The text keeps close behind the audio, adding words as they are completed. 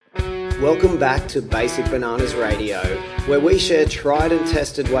Welcome back to Basic Bananas Radio, where we share tried and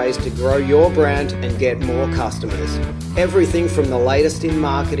tested ways to grow your brand and get more customers. Everything from the latest in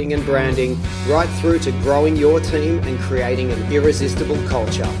marketing and branding, right through to growing your team and creating an irresistible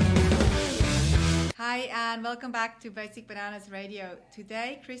culture. Hi and welcome back to Basic Bananas Radio.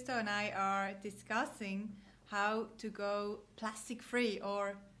 Today, Christo and I are discussing how to go plastic-free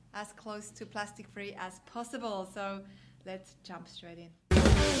or as close to plastic-free as possible. So let's jump straight in.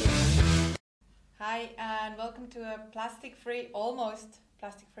 Hi and welcome to a almost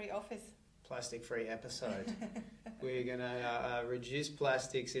plastic-free office. Plastic-free episode. We're going to reduce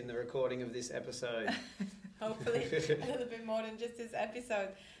plastics in the recording of this episode. Hopefully a little bit more than just this episode.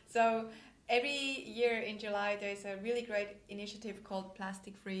 So every year in July there's a really great initiative called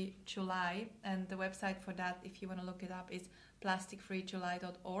Plastic Free July, and the website for that, if you want to look it up, is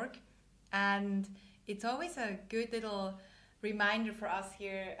plasticfreejuly.org. And it's always a good little reminder for us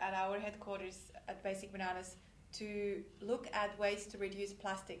here at our headquarters at Basic Bananas to look at ways to reduce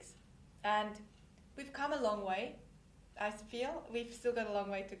plastics. And we've come a long way. I feel we've still got a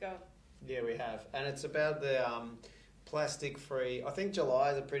long way to go. Yeah, we have. And it's about the plastic-free. I think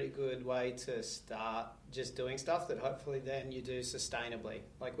July is a pretty good way to start just doing stuff that hopefully then you do sustainably.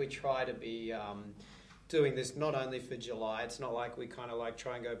 Like, we try to be doing this not only for July. It's not like we kind of like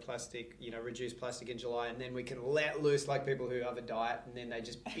try and go plastic, reduce plastic in July, and then we can let loose like people who have a diet and then they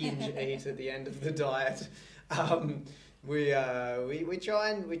just binge eat at the end of the diet. We try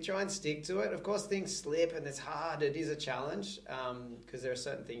and stick to it. Of course, things slip and it's hard. It is a challenge because there are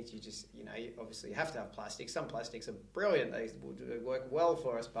certain things you just, you obviously have to have plastic. Some plastics are brilliant. They work well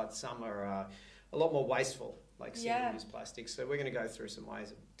for us, but some are a lot more wasteful, like single-use plastics. So we're going to go through some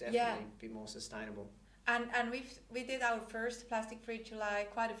ways of definitely be more sustainable. And we did our first Plastic Free July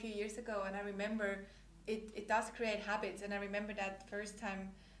quite a few years ago, and I remember it does create habits. And I remember that first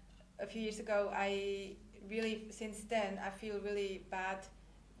time a few years ago, since then I feel really bad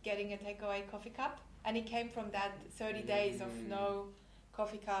getting a takeaway coffee cup, and it came from that 30 days of no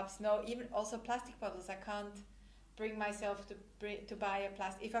coffee cups, no, even also plastic bottles. I can't bring myself to buy a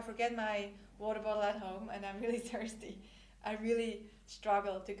plastic. If I forget my water bottle at home and I'm really thirsty, I really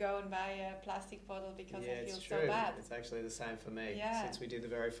struggle to go and buy a plastic bottle because I feel so bad. It's actually the same for me since we did the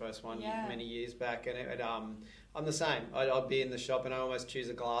very first one many years back, and I'm the same. I'd be in the shop and I almost choose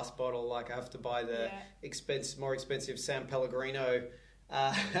a glass bottle. Like, I have to buy the more expensive San Pellegrino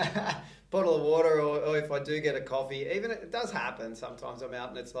bottle of water, or if I do get a coffee, even it does happen sometimes. I'm out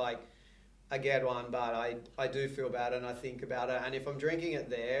and it's like I get one, but I do feel bad and I think about it. And if I'm drinking it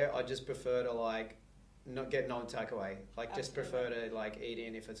there, I just prefer to not get non-takeaway. Just prefer to eat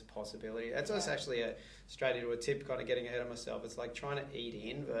in if it's a possibility. That's actually straight into a tip, kind of getting ahead of myself. It's like trying to eat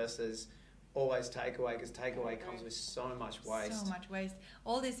in versus always takeaway, because takeaway comes with so much waste. So much waste.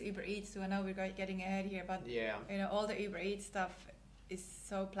 All this Uber Eats, so I know we're getting ahead here, but all the Uber Eats stuff is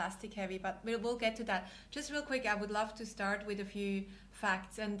so plastic heavy, but we'll get to that. Just real quick, I would love to start with a few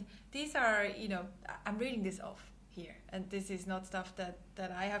facts, and these are, I'm reading this off here, and this is not stuff that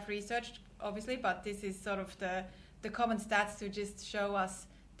I have researched, obviously, but this is sort of the common stats to just show us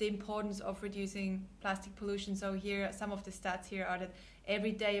the importance of reducing plastic pollution. So here, some of the stats here are that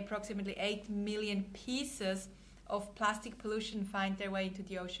every day approximately 8 million pieces of plastic pollution find their way into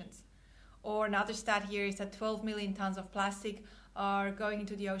the oceans. Or another stat here is that 12 million tons of plastic are going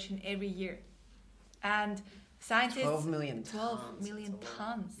into the ocean every year. And scientists... 12 million tons. 12 million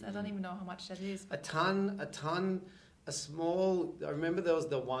tons. I don't even know how much that is. A small... I remember there was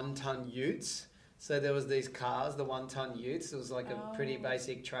the 1-ton utes. So there was these cars, the 1-ton utes. It was like a pretty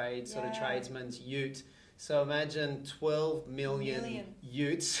basic tradesman's ute. So imagine 12 million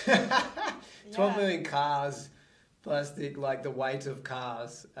utes. 12 million cars, plastic, like the weight of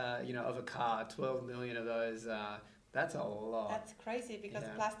cars, of a car. 12 million of those... that's a lot. That's crazy because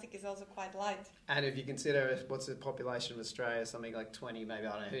plastic is also quite light. And if you consider what's the population of Australia, something like 20, maybe,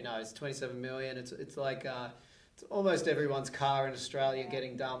 I don't know, who knows, 27 million. It's like it's almost everyone's car in Australia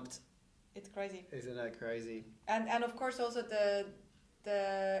getting dumped. It's crazy. Isn't that crazy? And of course also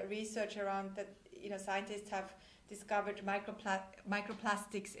the research around that, scientists have discovered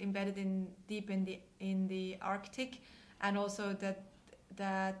microplastics embedded deep in the Arctic, and also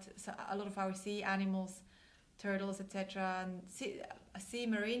that a lot of our sea animals, turtles, etc., and sea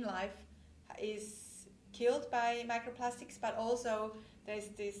marine life is killed by microplastics. But also there's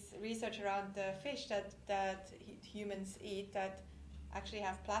this research around the fish that humans eat that actually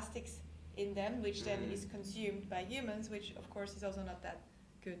have plastics in them, which then is consumed by humans, which of course is also not that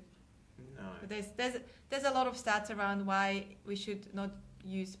good. No. But there's a lot of stats around why we should not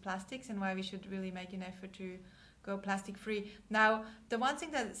use plastics and why we should really make an effort to go plastic free. Now, the one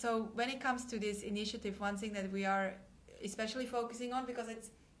thing that, so when it comes to this initiative, one thing that we are especially focusing on, because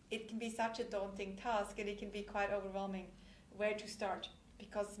it can be such a daunting task and it can be quite overwhelming where to start,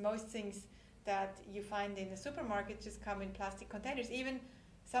 because most things that you find in the supermarket just come in plastic containers. Even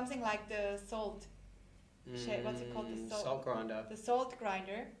something like the salt, what's it called? The salt grinder. The salt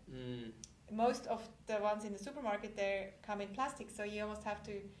grinder. Most of the ones in the supermarket there come in plastic, so you almost have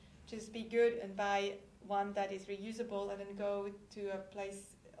to just be good and buy one that is reusable, and then go to a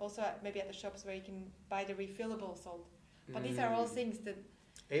place also maybe at the shops where you can buy the refillable salt. But these are all things that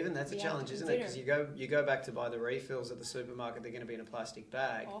even that's a challenge, isn't it? Because you go back to buy the refills at the supermarket, they're going to be in a plastic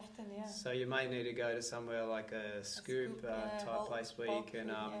bag. Often, yeah. So you may need to go to somewhere like a scoop type place where you can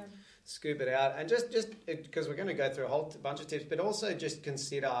scoop it out. And just because we're going to go through a whole bunch of tips, but also just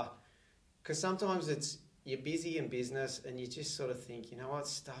consider, because sometimes you're busy in business and you just sort of think, you know what,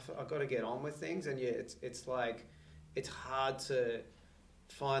 I've got to get on with things. And it's like, it's hard to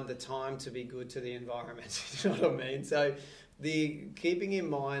find the time to be good to the environment. You know what I mean? So keeping in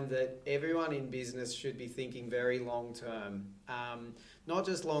mind that everyone in business should be thinking very long term, not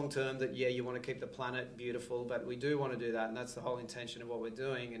just long term that you want to keep the planet beautiful, but we do want to do that, and that's the whole intention of what we're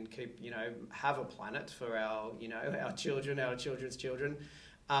doing, and keep have a planet for our our children, our children's children.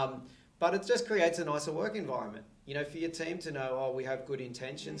 But it just creates a nicer work environment. For your team to know, we have good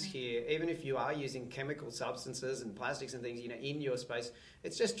intentions here, even if you are using chemical substances and plastics and things, in your space,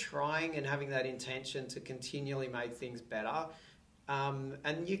 it's just trying and having that intention to continually make things better.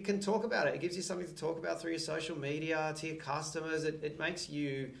 And you can talk about it. It gives you something to talk about through your social media, to your customers. It paints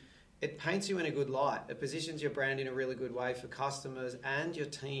you in a good light. It positions your brand in a really good way for customers and your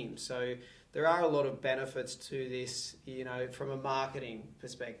team. So there are a lot of benefits to this, from a marketing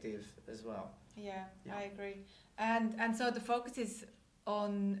perspective as well. Yeah. I agree. And so the focus is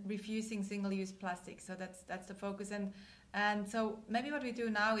on refusing single-use plastic. So that's the focus. And so maybe what we do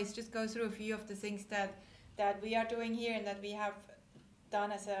now is just go through a few of the things that we are doing here and that we have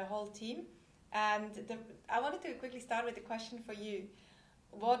done as a whole team. And I wanted to quickly start with a question for you.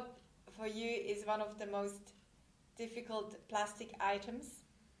 What for you is one of the most difficult plastic items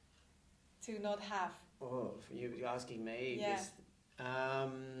to not have? Oh, for you asking me? Yeah.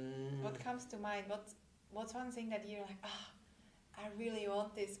 What comes to mind? What's one thing that you're like, I really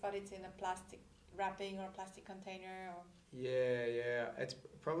want this, but it's in a plastic wrapping or a plastic container? Or... Yeah. It's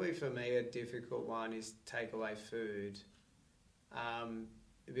probably for me a difficult one is takeaway food,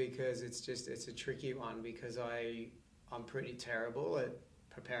 because it's a tricky one, because I'm pretty terrible at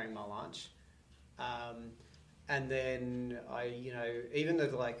preparing my lunch. And then even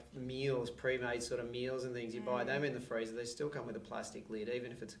the meals, pre-made sort of meals and things, you buy them in the freezer, they still come with a plastic lid,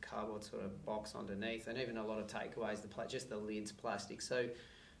 even if it's a cardboard sort of box underneath. And even a lot of takeaways, just the lid's plastic. So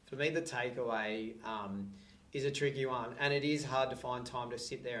for me, the takeaway is a tricky one. And it is hard to find time to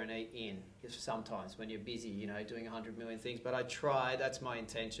sit there and eat in sometimes when you're busy, doing 100 million things. But I try, that's my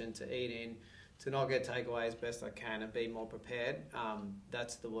intention, to eat in, to not get takeaway as best I can and be more prepared.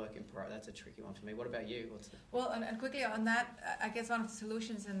 That's the work in progress. That's a tricky one for me. What about you? Well, and quickly on that, I guess one of the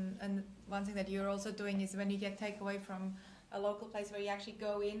solutions and one thing that you're also doing is when you get takeaway from a local place where you actually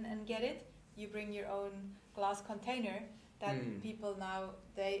go in and get it, you bring your own glass container. That people now,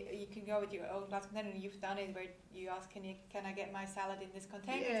 you can go with your own glass container, and you've done it where you ask, can I get my salad in this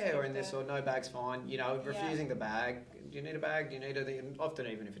container? Yeah, or in this, or no bag's fine. Refusing the bag. Do you need a bag? Do you need often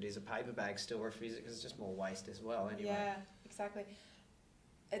even if it is a paper bag, still refuse it because it's just more waste as well. Anyway. Yeah, exactly.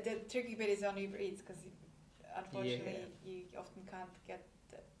 The tricky bit is on Uber Eats, because unfortunately you often can't get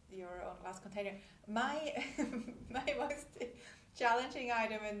your own glass container. My most challenging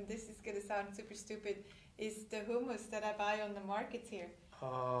item, and this is going to sound super stupid, is the hummus that I buy on the markets here.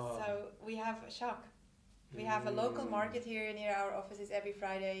 Oh. So we have Shak. We have a local market here near our offices every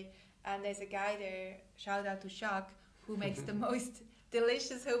Friday, and there's a guy there, shout out to Shak, who makes the most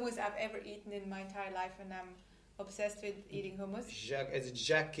delicious hummus I've ever eaten in my entire life, and I'm obsessed with eating hummus. It's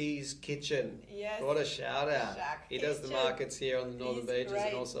Jackie's Kitchen. Yes. What a shout out. Jack he does Kitchen. the markets here on the Northern Beaches, great.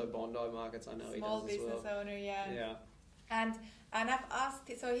 and also Bondi markets, I know. Small he does as well. business owner, Yeah. And I've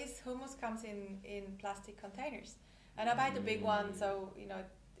asked, so his hummus comes in plastic containers. And I buy the big one, so,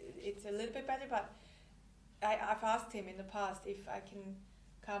 it's a little bit better, but I've asked him in the past if I can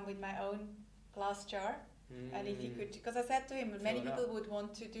come with my own glass jar. And if he could, because I said to him, many people would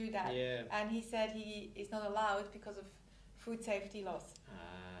want to do that. Yeah. And he said he is not allowed because of food safety laws.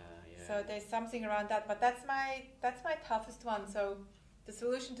 Yeah. So there's something around that, but that's my toughest one. So the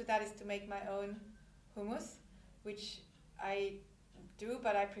solution to that is to make my own hummus, which I do,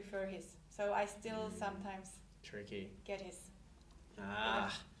 but I prefer his. So I still sometimes tricky get his.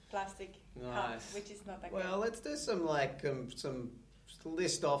 plastic cup, which is not that good. Well, let's do some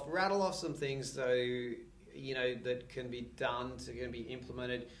rattle off some things though, you know, that can be done, can be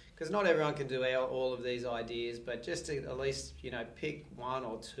implemented, because not everyone can do all of these ideas, but just to at least, you know, pick one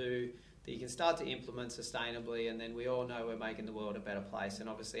or two that you can start to implement sustainably, and then we all know we're making the world a better place. And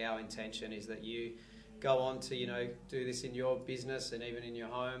obviously our intention is that you go on to, you know, do this in your business and even in your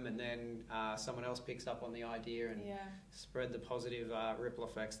home, and then someone else picks up on the idea and spread the positive ripple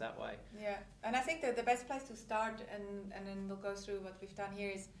effects that way. Yeah, and I think that the best place to start, and then we'll go through what we've done here,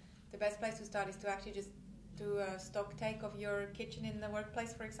 is the best place to start is to actually just do a stock take of your kitchen in the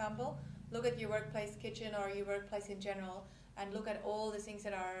workplace, for example. Look at your workplace kitchen or your workplace in general, and look at all the things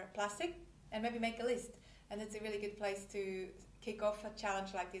that are plastic, and maybe make a list. And it's a really good place to kick off a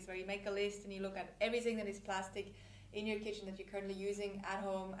challenge like this, where you make a list and you look at everything that is plastic in your kitchen that you're currently using at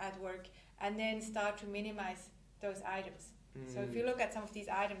home, at work, and then start to minimize those items. So if you look at some of these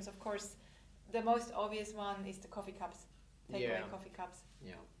items, of course, the most obvious one is the coffee cups. Take away coffee cups.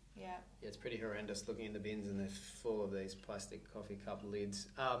 Yeah, it's pretty horrendous looking in the bins, and they're full of these plastic coffee cup lids.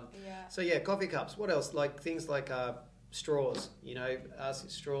 So coffee cups. What else? Like things like straws. You know,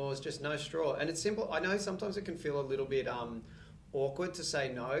 straws. Just no straw. And it's simple. I know sometimes it can feel a little bit awkward to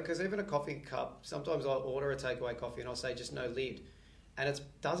say no, because even a coffee cup, sometimes I'll order a takeaway coffee and I'll say just no lid, and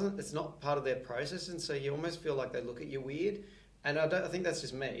it's not part of their process, and so you almost feel like they look at you weird. And I think that's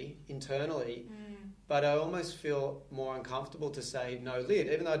just me internally. But I almost feel more uncomfortable to say no lid,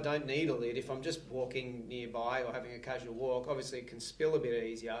 even though I don't need a lid. If I'm just walking nearby or having a casual walk, obviously it can spill a bit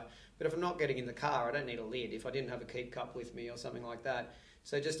easier. But if I'm not getting in the car, I don't need a lid. If I didn't have a keep cup with me or something like that.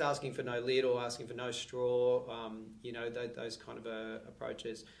 So just asking for no lid or asking for no straw, you know, those kind of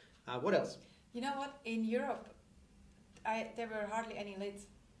approaches. What else? You know what? In Europe, there were hardly any lids.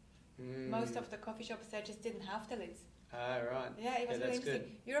 Most of the coffee shops there just didn't have the lids. Right. Yeah, it was really interesting.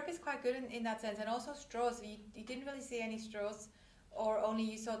 Good. Europe is quite good in that sense. And also straws. You didn't really see any straws, or only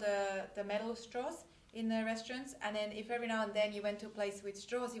you saw the metal straws in the restaurants. And then if every now and then you went to a place with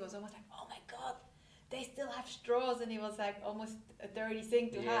straws, he was almost like, oh my God, they still have straws. And it was like almost a dirty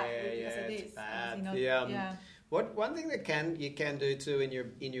thing to have because it is. Bad. One thing that you can do too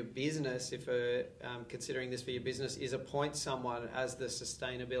in your business, if considering this for your business, is appoint someone as the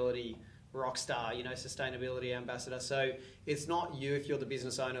sustainability rock star, you know, sustainability ambassador. So it's not you, if you're the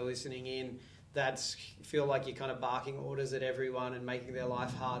business owner listening in, that feel like you're kind of barking orders at everyone and making their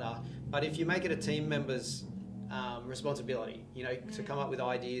life harder. But if you make it a team member's responsibility, you know, to come up with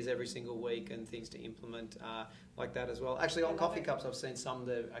ideas every single week and things to implement like that as well. Actually, on coffee cups, I've seen some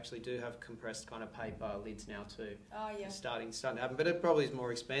that actually do have compressed kind of paper lids now too. Oh, yeah. It's starting to happen. But it probably is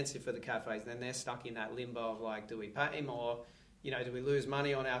more expensive for the cafes. Then they're stuck in that limbo of like, do we pay more? You know, do we lose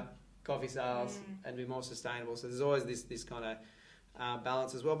money on our coffee sales and be more sustainable? So there's always this kind of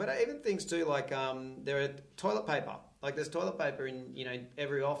balance as well. But even things too, like there are toilet paper. Like there's toilet paper in, you know,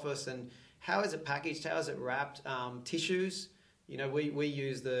 every office, and how is it packaged? How is it wrapped? Tissues. You know, we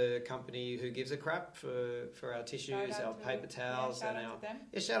use the company Who Gives a Crap for our tissues, our paper towels,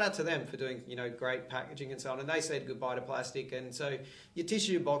 shout out to them for doing, you know, great packaging and so on. And they said goodbye to plastic, and so your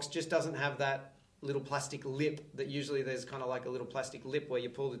tissue box just doesn't have that little plastic lip that usually there's kind of like a little plastic lip where you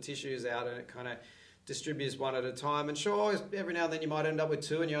pull the tissues out and it kind of distributes one at a time. And sure, every now and then you might end up with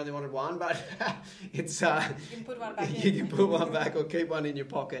two and you only wanted one, but it's you can put one back in. You can put one back or keep one in your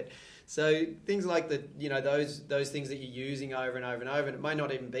pocket. So things like those things that you're using over and over and over, and it may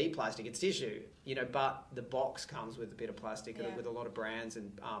not even be plastic, it's tissue, you know, but the box comes with a bit of plastic with a lot of brands,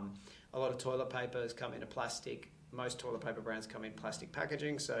 and a lot of toilet papers come in a plastic. Most toilet paper brands come in plastic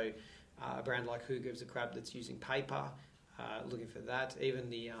packaging, so a brand like Who Gives a Crap that's using paper, looking for that. Even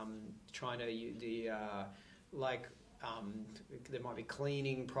there might be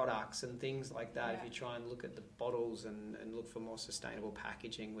cleaning products and things like that. If you try and look at the bottles and look for more sustainable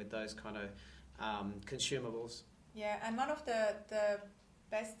packaging with those kind of consumables. Yeah, and one of the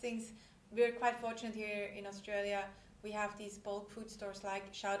best things, we're quite fortunate here in Australia. We have these bulk food stores,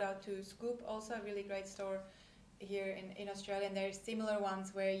 like shout out to Scoop, also a really great store here in Australia, and there's similar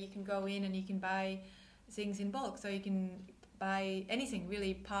ones where you can go in and you can buy things in bulk. So you can buy anything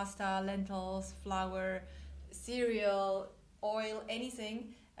really, pasta, lentils, flour, cereal, oil,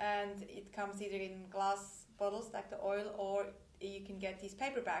 anything, and it comes either in glass bottles like the oil, or you can get these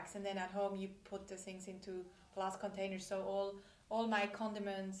paper bags, and then at home you put the things into glass containers. So all my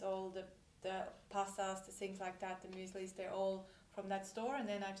condiments, all the pastas, the things like that, the mueslis, they're all from that store, and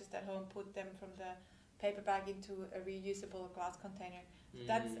then I just at home put them from the paper bag into a reusable glass container.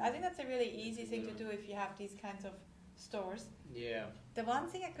 I think that's a really easy thing to do if you have these kinds of stores. Yeah. The one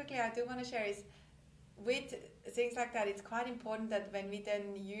thing I do want to share is with things like that, it's quite important that when we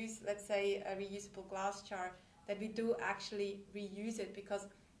then use, let's say, a reusable glass jar, that we do actually reuse it, because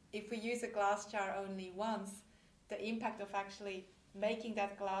if we use a glass jar only once, the impact of actually making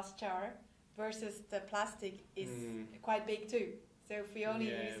that glass jar versus the plastic is quite big too. So if we only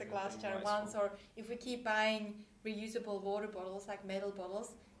use the glass jar once, or if we keep buying reusable water bottles, like metal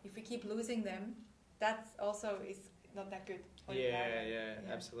bottles, if we keep losing them, that also is not that good. Yeah,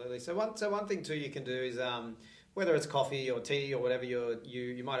 absolutely. So one thing too you can do is whether it's coffee or tea or whatever,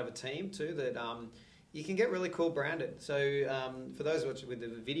 you might have a team too that you can get really cool branded. So for those watching with the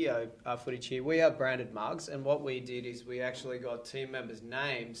video footage here, we have branded mugs, and what we did is we actually got team members'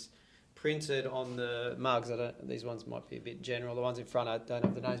 names printed on the mugs. These ones might be a bit general. The ones in front I don't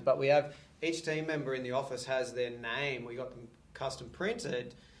have the names, but we have each team member in the office has their name. We got them custom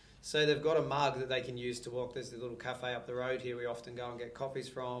printed, so they've got a mug that they can use to walk. There's a little cafe up the road here we often go and get coffees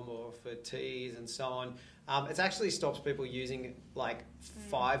from, or for teas and so on. It actually stops people using like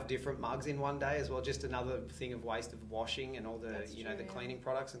 5 different mugs in one day as well. Just another thing of waste of washing and all the the cleaning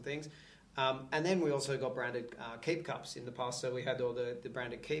products and things. And then we also got branded keep cups in the past. So we had all the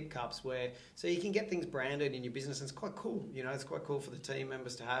branded keep cups so you can get things branded in your business, and it's quite cool. It's quite cool for the team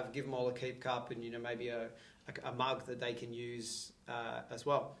members to have. Give them all a keep cup and, maybe a mug that they can use as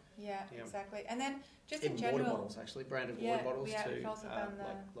well. Yeah, exactly. And then just in general... water bottles, actually. Branded water bottles too. We've also done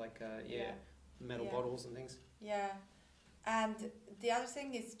metal bottles and things. Yeah. And the other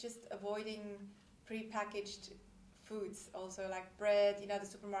thing is just avoiding pre-packaged foods, also like bread. The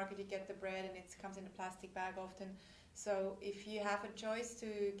supermarket, you get the bread and it comes in a plastic bag often. So if you have a choice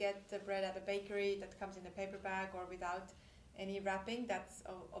to get the bread at a bakery that comes in a paper bag or without any wrapping, that's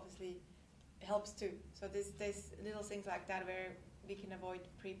obviously helps too. So there's little things like that where we can avoid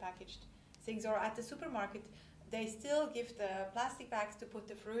pre-packaged things. Or at the supermarket, they still give the plastic bags to put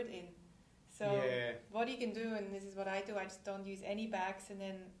the fruit in. So what you can do, and this is what I do, I just don't use any bags, and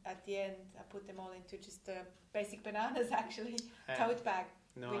then at the end I put them all into just the Basic Bananas actually tote bag,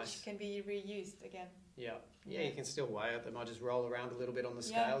 which can be reused again. Yeah, you can still weigh it. They might just roll around a little bit on the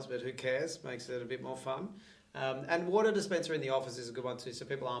scales, but who cares? Makes it a bit more fun. And water dispenser in the office is a good one too. So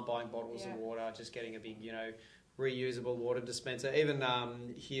people aren't buying bottles of water, just getting a big, reusable water dispenser. Even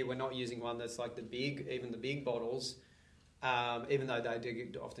here, we're not using one that's like the big bottles. Even though they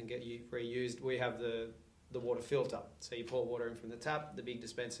do often get reused, we have the water filter. So you pour water in from the tap, the big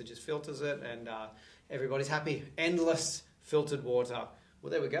dispenser just filters it, and everybody's happy. Endless filtered water. Well,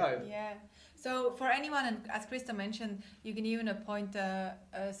 there we go. Yeah. So for anyone, and as Krista mentioned, you can even appoint a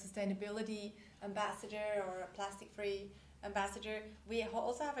sustainability ambassador or a plastic-free ambassador. We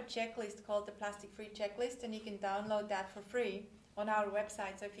also have a checklist called the Plastic-Free Checklist, and you can download that for free on our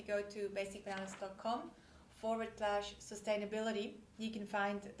website. So if you go to basicbananas.com/sustainability, you can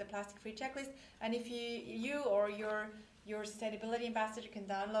find the plastic-free checklist. And if you or your sustainability ambassador can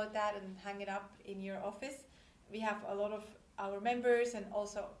download that and hang it up in your office, we have a lot of our members and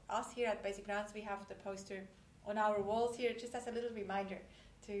also us here at Basic Bananas. We have the poster on our walls here, just as a little reminder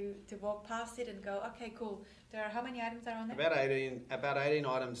to walk past it and go, okay, cool. How many items are on there? About 18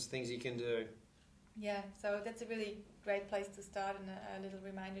 items, things you can do. Yeah, so that's a really great place to start, and a little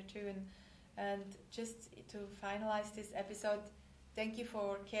reminder too. And just to finalize this episode, thank you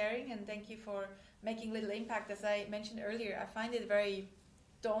for caring and thank you for making little impact. As I mentioned earlier, I find it very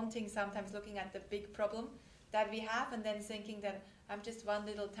daunting sometimes looking at the big problem that we have and then thinking that I'm just one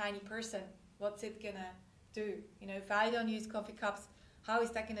little tiny person. What's it gonna do? If I don't use coffee cups, how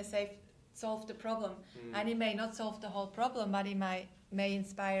is that gonna solve the problem? And it may not solve the whole problem, but it may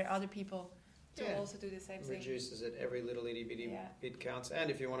inspire other people to also do the same thing. Reduces it. Every little itty bitty bit counts.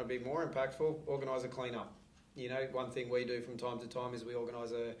 And if you want to be more impactful, organise a clean-up. One thing we do from time to time is we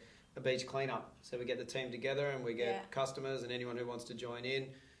organise a beach clean-up. So we get the team together and we get customers and anyone who wants to join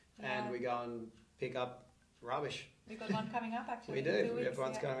in, and we go and pick up rubbish. We've got one coming up actually. We do. We have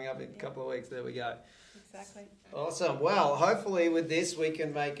one's coming up in a couple of weeks. There we go. Exactly. Awesome. Well, hopefully with this we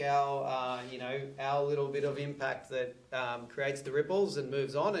can make our little bit of impact that creates the ripples and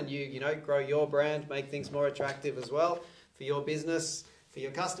moves on, and you grow your brand, make things more attractive as well for your business, for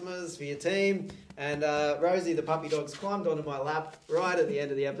your customers, for your team. And Rosie, the puppy dog's climbed onto my lap right at the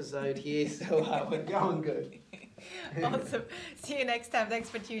end of the episode here, so we're going good. Awesome. See you next time. Thanks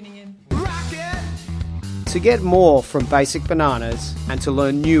for tuning in. To get more from Basic Bananas and to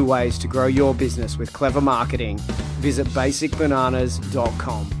learn new ways to grow your business with clever marketing, visit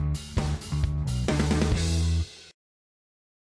basicbananas.com.